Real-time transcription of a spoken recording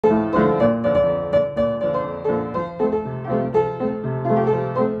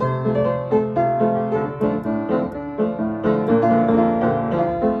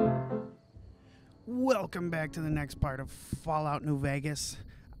back to the next part of Fallout New Vegas.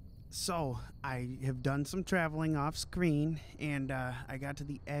 So, I have done some traveling off screen, and I got to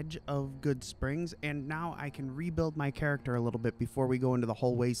the edge of Goodsprings, and now I can rebuild my character a little bit before we go into the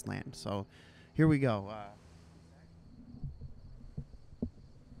whole wasteland. So, here we go.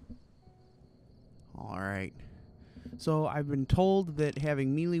 Alright. So, I've been told that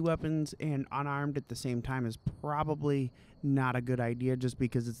having melee weapons and unarmed at the same time is probably not a good idea, just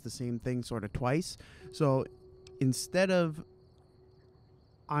because it's the same thing sort of twice. So, instead of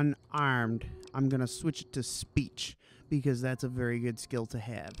unarmed, I'm gonna switch it to speech, because that's a very good skill to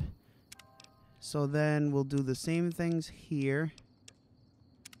have. So then we'll do the same things here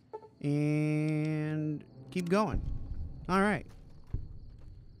and keep going. Alright.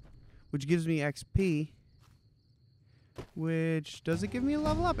 Which gives me XP. Which, does it give me a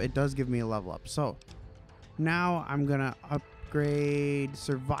level up? It does give me a level up. So now I'm gonna upgrade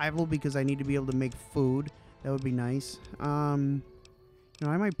survival, because I need to be able to make food. That would be nice. No,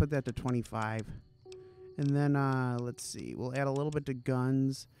 I might put that to 25. And then, let's see. We'll add a little bit to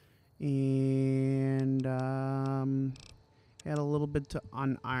guns. And, add a little bit to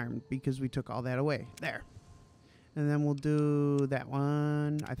unarmed, because we took all that away. There. And then we'll do that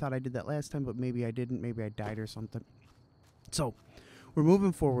one. I thought I did that last time, but maybe I didn't. Maybe I died or something. So, we're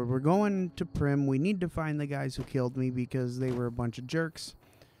moving forward. We're going to Primm. We need to find the guys who killed me, because they were a bunch of jerks.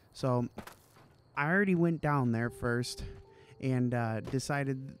 So, I already went down there first. And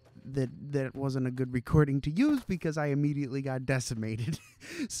decided that it wasn't a good recording to use, because I immediately got decimated.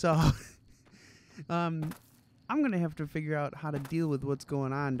 So, I'm going to have to figure out how to deal with what's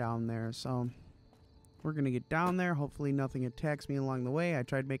going on down there. So, we're going to get down there. Hopefully nothing attacks me along the way. I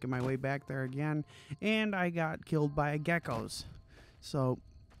tried making my way back there again, and I got killed by geckos. So,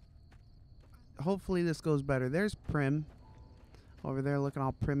 hopefully this goes better. There's Primm over there looking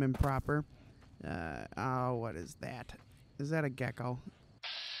all prim and proper. Oh, what is that? Is that a gecko?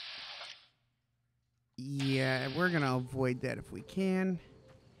 Yeah, we're going to avoid that if we can.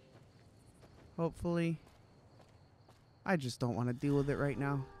 Hopefully. I just don't want to deal with it right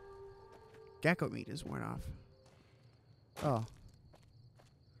now. Gecko meat is worn off. Oh.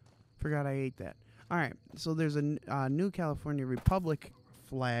 Forgot I ate that. Alright, so there's a New California Republic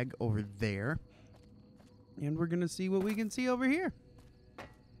flag over there. And we're going to see what we can see over here.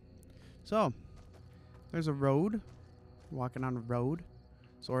 So, there's a road. Walking on a road,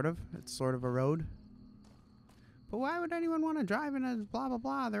 sort of. It's sort of a road. But why would anyone want to drive in a blah, blah,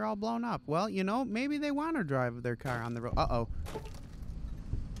 blah? They're all blown up. Well, you know, maybe they want to drive their car on the road. Uh-oh.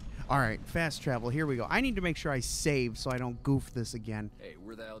 All right, fast travel. Here we go. I need to make sure I save so I don't goof this again. Hey,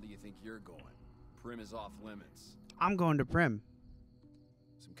 where the hell do you think you're going? Primm is off limits. I'm going to Primm.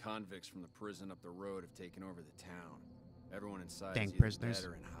 Some convicts from the prison up the road have taken over the town. Everyone inside Dang is either prisoners. dead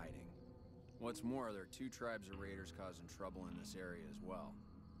or in hiding. What's more, there are 2 tribes of raiders causing trouble in this area as well.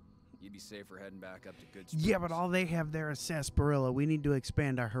 You'd be safer heading back up to Goodsprings. Yeah, but all they have there is sarsaparilla. We need to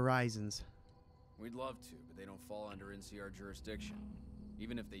expand our horizons. We'd love to, but they don't fall under NCR jurisdiction.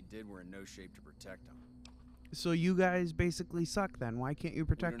 Even if they did, we're in no shape to protect them. So you guys basically suck then. Why can't you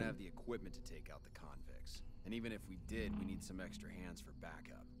protect them? We don't have the equipment to take out the convicts. And even if we did, we need some extra hands for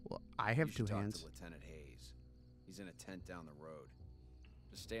backup. Well, I have You 2 should hands. talk to Lieutenant Hayes. He's in a tent down the road.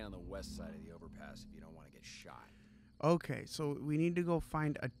 Just stay on the west side of the overpass if you don't want to get shot. Okay, so we need to go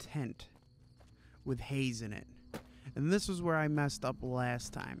find a tent with Hayes in it. And this is where I messed up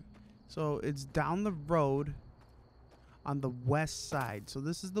last time. So it's down the road on the west side. So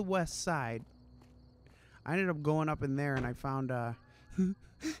this is the west side. I ended up going up in there, and I found I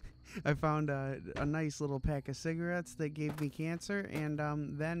found a nice little pack of cigarettes that gave me cancer, and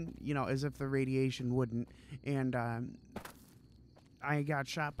then, you know, as if the radiation wouldn't, and I got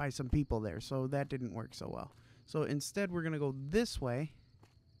shot by some people there, so that didn't work so well. So instead, we're going to go this way.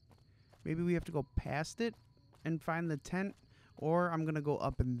 Maybe we have to go past it and find the tent, or I'm going to go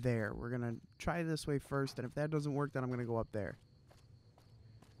up in there. We're going to try this way first, and if that doesn't work, then I'm going to go up there.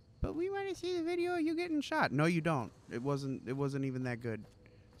 But we want to see the video of you getting shot. No, you don't. It wasn't even that good.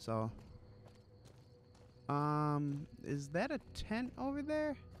 So, is that a tent over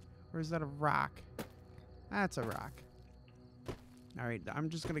there? Or is that a rock? That's a rock. Alright, I'm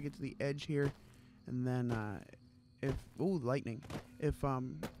just going to get to the edge here. And then, ooh, lightning.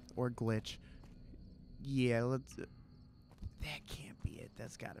 Or glitch. Yeah, let's, that can't be it.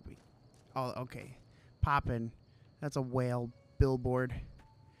 That's got to be. Oh, okay. Poppin'. That's a whale billboard.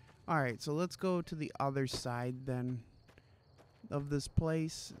 Alright, so let's go to the other side then of this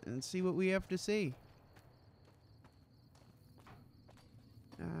place and see what we have to see.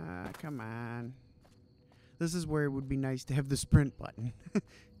 Come on. This is where it would be nice to have the sprint button.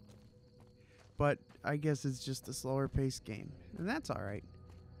 but I guess it's just a slower paced game, and that's alright.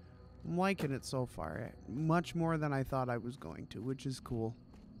 I'm liking it so far, much more than I thought I was going to, which is cool.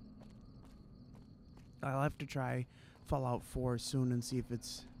 I'll have to try Fallout 4 soon and see if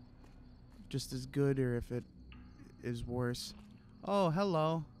it's just as good or if it is worse. Oh,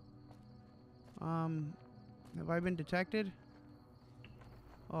 hello. Have I been detected?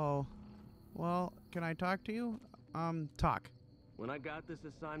 Oh, well, can I talk to you? Talk. When I got this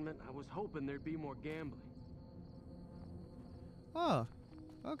assignment, I was hoping there'd be more gambling. Oh,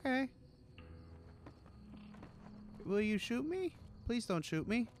 okay. Will you shoot me? Please don't shoot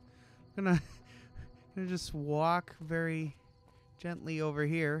me. I'm gonna just walk very gently over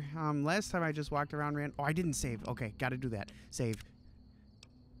here. Last time I just walked around, ran. Oh, I didn't save. Okay, gotta do that. Save.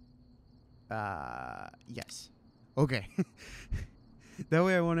 Yes. Okay. That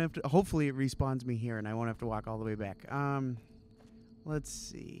way I won't have to. Hopefully it respawns me here and I won't have to walk all the way back. Let's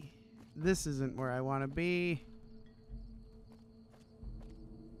see. This isn't where I want to be.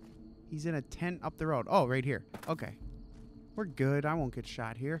 He's in a tent up the road. Oh, right here. Okay. We're good. I won't get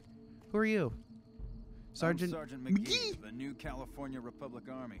shot here. Who are you? Sergeant McGee of the New California Republic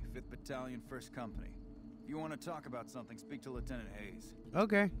Army, 5th Battalion, 1st Company. If you want to talk about something, speak to Lieutenant Hayes.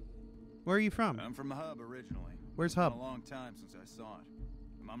 Okay. Where are you from? I'm from Hub originally. Where's It's been Hub? a long time since I saw it.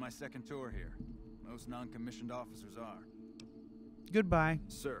 I'm on my 2nd tour here. Most non-commissioned officers are. Goodbye.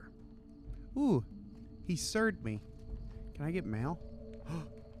 Sir. Ooh. He sirred me. Can I get mail?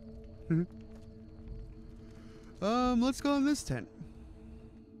 Let's go in this tent.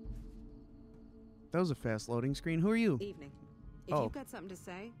 That was a fast loading screen. Who are you? Evening. If Oh. you've got something to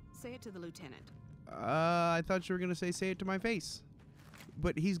say it to the lieutenant. I thought you were gonna say it to my face.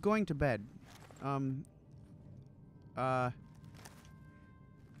 But he's going to bed.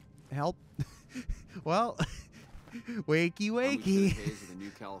 Help? Well, wakey I'm wakey. Lieutenant Hayes of the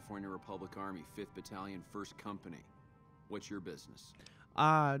New California Republic Army, 5th Battalion, 1st Company. What's your business?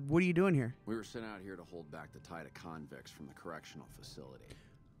 What are you doing here? We were sent out here to hold back the tide of convicts from the correctional facility.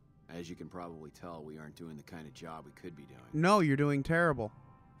 As you can probably tell, we aren't doing the kind of job we could be doing. No, you're doing terrible.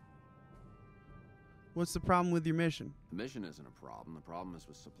 What's the problem with your mission? The mission isn't a problem. The problem is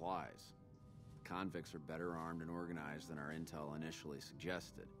with supplies. Convicts are better armed and organized than our intel initially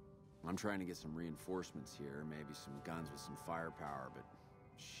suggested. I'm trying to get some reinforcements here, maybe some guns with some firepower, but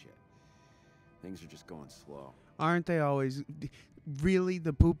shit. Things are just going slow. Aren't they always? Really,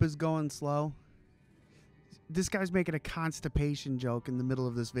 the poop is going slow? This guy's making a constipation joke in the middle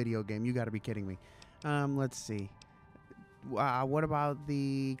of this video game. You gotta be kidding me. Let's see. What about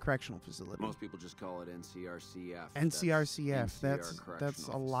the correctional facility? Most people just call it NCRCF. NCRCF. That's That's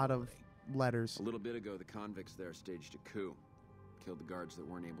a lot of letters. A little bit ago, the convicts there staged a coup. Killed the guards that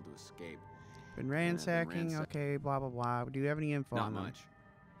weren't able to escape. Been ransacking. Okay, blah blah blah. Do you have any info Not on them? much.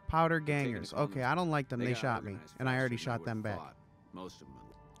 Powder Taking gangers. the convicts. Okay, I don't like them. They got shot me, organized and I faster already than shot would've them back. thought. Most of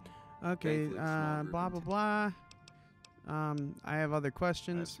them. Okay, Thankfully, the small group blah can blah blah. I have other Have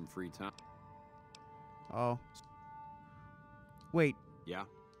questions. some free time. Oh. Wait. Yeah,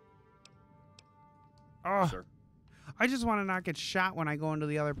 Oh, sir. I just want to not get shot when I go into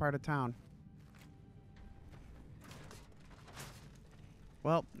the other part of town.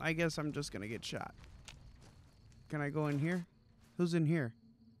 Well, I guess I'm just gonna get shot. Can I go in here? Who's in here?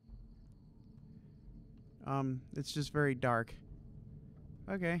 It's just very dark.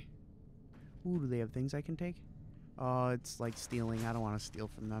 Okay. Ooh, do they have things I can take? Oh, it's like stealing. I don't want to steal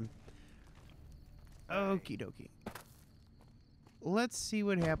from them. Okie dokie. Let's see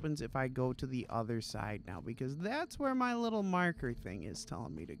what happens if I go to the other side now, because that's where my little marker thing is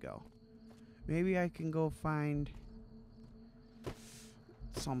telling me to go. Maybe I can go find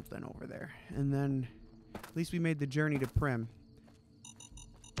something over there. And then at least we made the journey to Primm.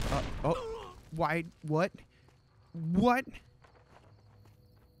 Oh, why? What? What?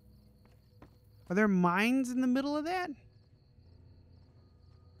 Are there mines in the middle of that?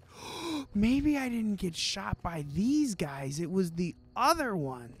 Maybe I didn't get shot by these guys. It was the other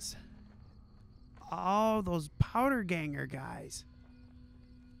ones. Oh, those powder ganger guys.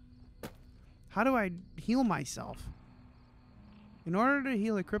 How do I heal myself? In order to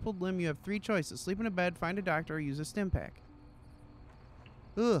heal a crippled limb, you have 3 choices. Sleep in a bed, find a doctor, or use a stim pack.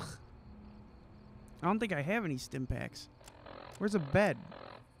 Ugh. I don't think I have any stim packs. Where's a bed?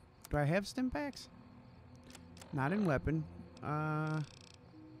 Do I have stim packs? Not in weapon.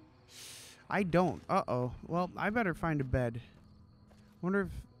 I don't. Uh-oh. Well, I better find a bed. Wonder if...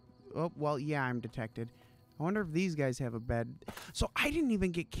 Oh, well, yeah, I'm detected. I wonder if these guys have a bed. So I didn't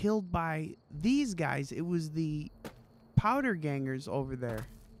even get killed by these guys. It was the powder gangers over there.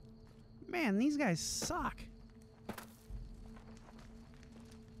 Man, these guys suck.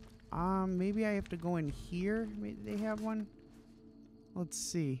 Maybe I have to go in here. Maybe they have one. Let's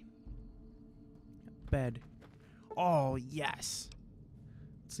see. Bed. Oh, yes.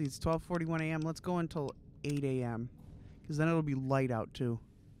 Let's see, it's 12:41 a.m. Let's go until 8 a.m. because then it'll be light out too.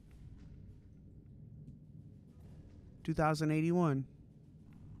 2081.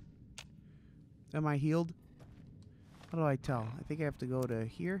 Am I healed? How do I tell? I think I have to go to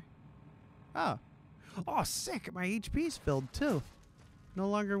here. Oh. Oh, sick. My HP's filled too. No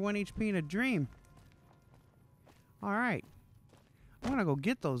longer 1 HP in a dream. Alright. I'm gonna go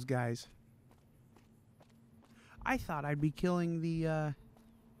get those guys. I thought I'd be killing the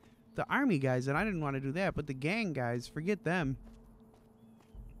army guys, and I didn't want to do that, but the gang guys, forget them.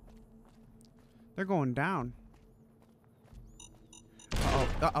 They're going down.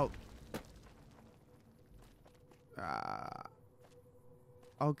 Uh-oh.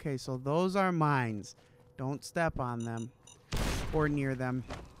 Okay, so those are mines. Don't step on them. Or near them.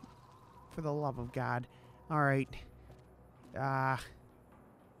 For the love of God. Alright.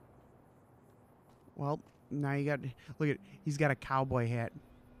 Well, now you got... Look at... He's got a cowboy hat.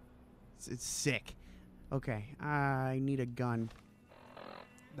 It's sick. Okay, I need a gun.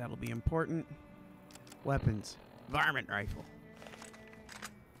 That'll be important. Weapons. Varmint rifle.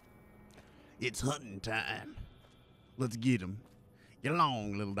 It's hunting time. Let's get him. Get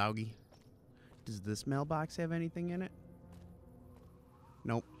along, little doggy. Does this mailbox have anything in it?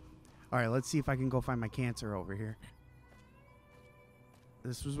 Nope. Alright, let's see if I can go find my cancer over here.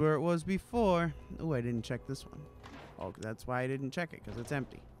 This was where it was before. Oh, I didn't check this one. Oh, that's why I didn't check it, because it's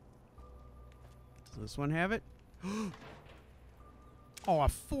empty. Does this one have it? Oh, a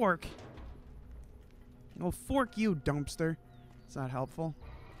fork. Oh, fork you, dumpster. It's not helpful.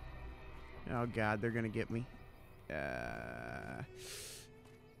 Oh, God, they're going to get me.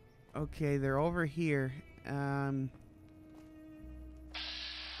 Okay, they're over here.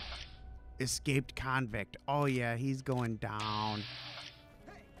 Escaped convict. Oh, yeah, he's going down.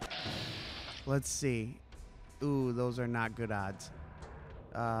 Let's see. Ooh, those are not good odds.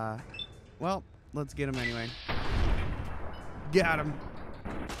 Well, let's get him anyway. Got him.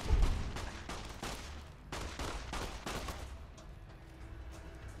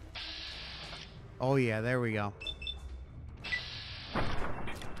 Oh, yeah, there we go.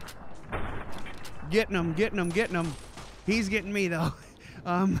 Getting him, getting him, getting him. He's getting me, though.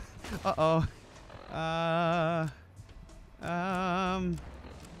 Uh-oh. I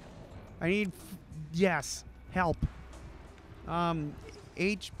need... yes. Help.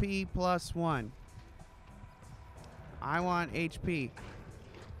 HP plus 1. I want HP.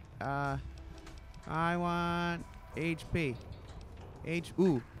 I want HP.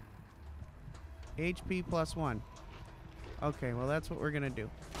 Ooh. HP plus 1. Okay, well, that's what we're gonna do.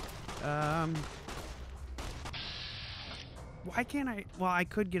 Why can't I... well, I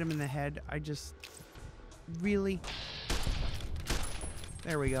could get him in the head. I just... really...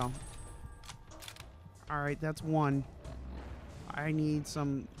 there we go. Alright, that's 1. I need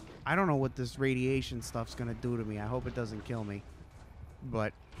some... I don't know what this radiation stuff's gonna do to me. I hope it doesn't kill me.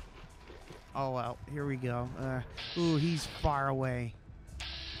 But... oh, well. Here we go. Ooh, he's far away.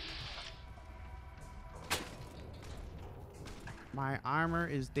 My armor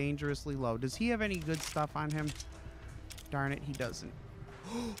is dangerously low. Does he have any good stuff on him? Darn it, he doesn't.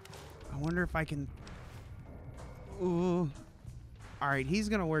 I wonder if I can... ooh. Alright, he's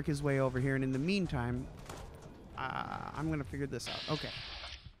going to work his way over here, and in the meantime, I'm going to figure this out. Okay.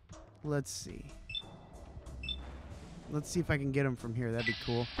 Let's see. Let's see if I can get him from here. That'd be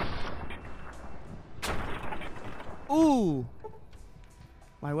cool. Ooh!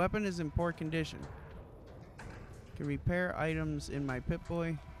 My weapon is in poor condition. Can repair items in my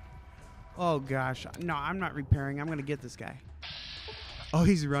Pip-Boy. Oh, gosh. No, I'm not repairing. I'm going to get this guy. Oh,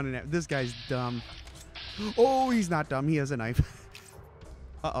 he's running at... this guy's dumb. Oh, he's not dumb. He has a knife.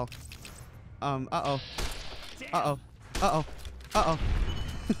 Uh-oh. Uh-oh. Uh-oh. Uh-oh. Uh-oh.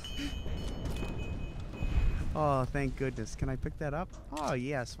 Oh, thank goodness. Can I pick that up? Oh,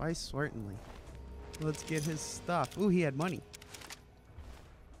 yes. Why, certainly. Let's get his stuff. Ooh, he had money.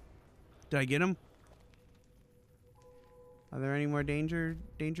 Did I get him? Are there any more danger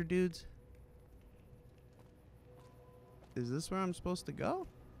dudes? Is this where I'm supposed to go?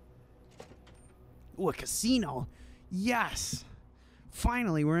 Ooh, a casino. Yes.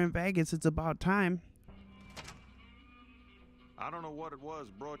 Finally, we're in Vegas. It's about time. I don't know what it was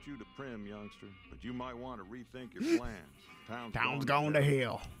brought you to Primm, youngster, but you might want to rethink your plans. Town's going to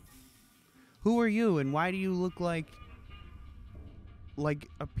hell. Who are you, and why do you look like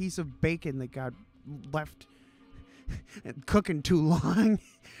a piece of bacon that got left cooking too long?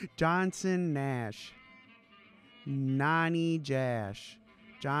 Johnson Nash. Nani Jash.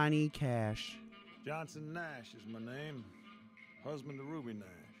 Johnny Cash. Johnson Nash is my name. Husband to Ruby Nash.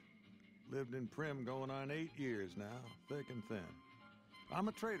 Lived in Primm going on 8 years now, thick and thin. I'm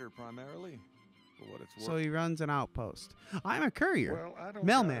a trader primarily, for what it's worth. So he runs an outpost. I'm a courier. Well, I don't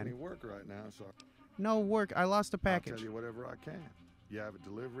Mailman. got any work right now, so No work. I lost a I'll package. tell you whatever I can. You have a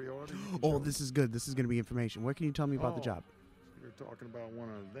delivery order? You can Oh, show this is good. This is going to be information. What can you tell me about the Oh. job? You're talking about one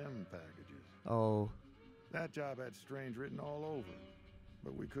of them packages. Oh, That job had strange written all over it,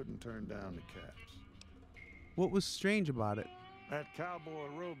 but we couldn't turn down the caps. what was strange about it? That cowboy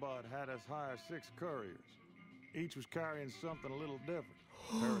robot had us hire 6 couriers. Each was carrying something a little different.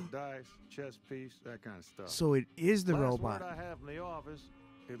 Pair of dice, chess piece, that kind of stuff. So it is the Last robot. word I have from the office,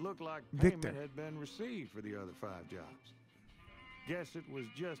 it looked like Victor. payment had been received for the other 5 jobs. Guess it was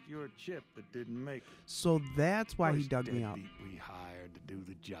just your chip that didn't make it. So that's why he First dug me out. deadbeat we hired to do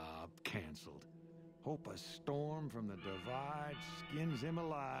the job canceled. Hope a storm from the divide skins him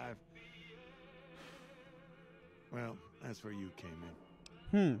alive. Well, that's where you came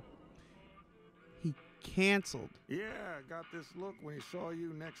in. He canceled. Yeah, I got this look when he saw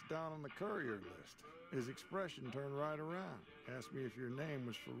you next down on the courier list. His expression turned right around. Asked me if your name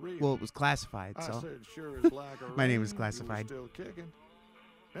was for real. Well, it was classified, I so. said, sure as lack of My name rain, is classified. You were still kicking.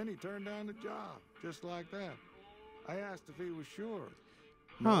 Then he turned down the job, just like that. I asked if he was sure.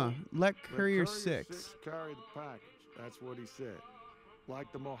 Huh. Let Let Courier 6. carry the package. That's what he said.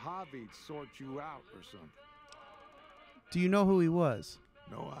 Like the Mojaves sort you out or something. Do you know who he was?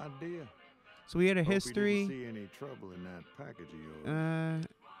 No idea. So we had a Hope history. He didn't see any trouble in that package of yours.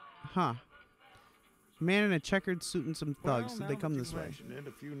 Huh. Man in a checkered suit and some thugs. Well, Did they now come that you this way? mention it,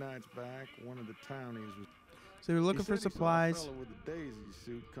 a few nights back, one of the townies was. So they were looking he for said he saw a supplies. fellow with a daisy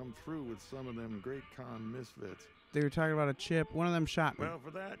suit come through with some of them Great Con misfits. They were talking about a chip. One of them shot me. Well, for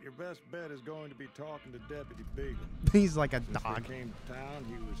that, your best bet is going to be talking to Deputy Beagle. He's like a Since dog. they came to town,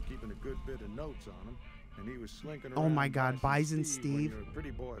 he was keeping a good bit of notes on him, and he was slinking Oh around. my God, Bison when Steve. your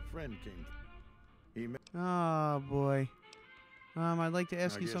pretty boy friend came. He met. Oh boy. I'd like to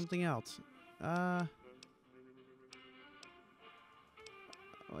ask I you guess- something else.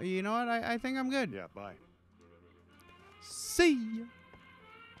 You know what? I think I'm good. Yeah, bye. See ya.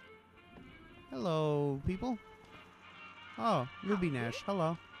 Hello, people. Oh, Ruby Nash.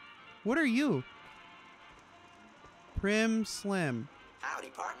 Hello. What are you? Primm Slim. Howdy,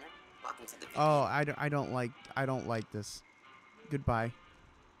 partner. Welcome to the video. Oh, I don't like this. Goodbye.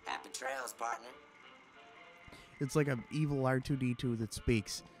 Happy trails, partner. It's like an evil R2-D2 that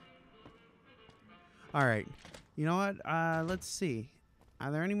speaks. All right. You know what? Let's see.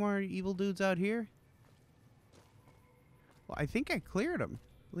 Are there any more evil dudes out here? Well, I think I cleared them,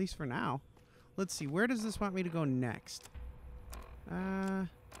 at least for now. Let's see. Where does this want me to go next?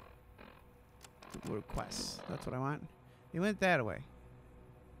 Quests. That's what I want. They went that way.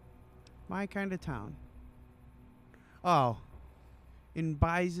 My kind of town. Oh. In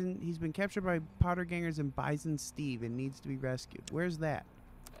Bison, he's been captured by powder gangers in Bison Steve and needs to be rescued. Where's that?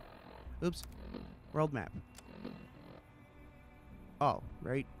 Oops. World map. Oh,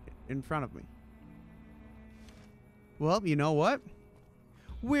 right in front of me. Well, you know what?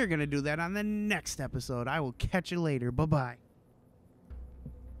 We're going to do that on the next episode. I will catch you later. Bye-bye.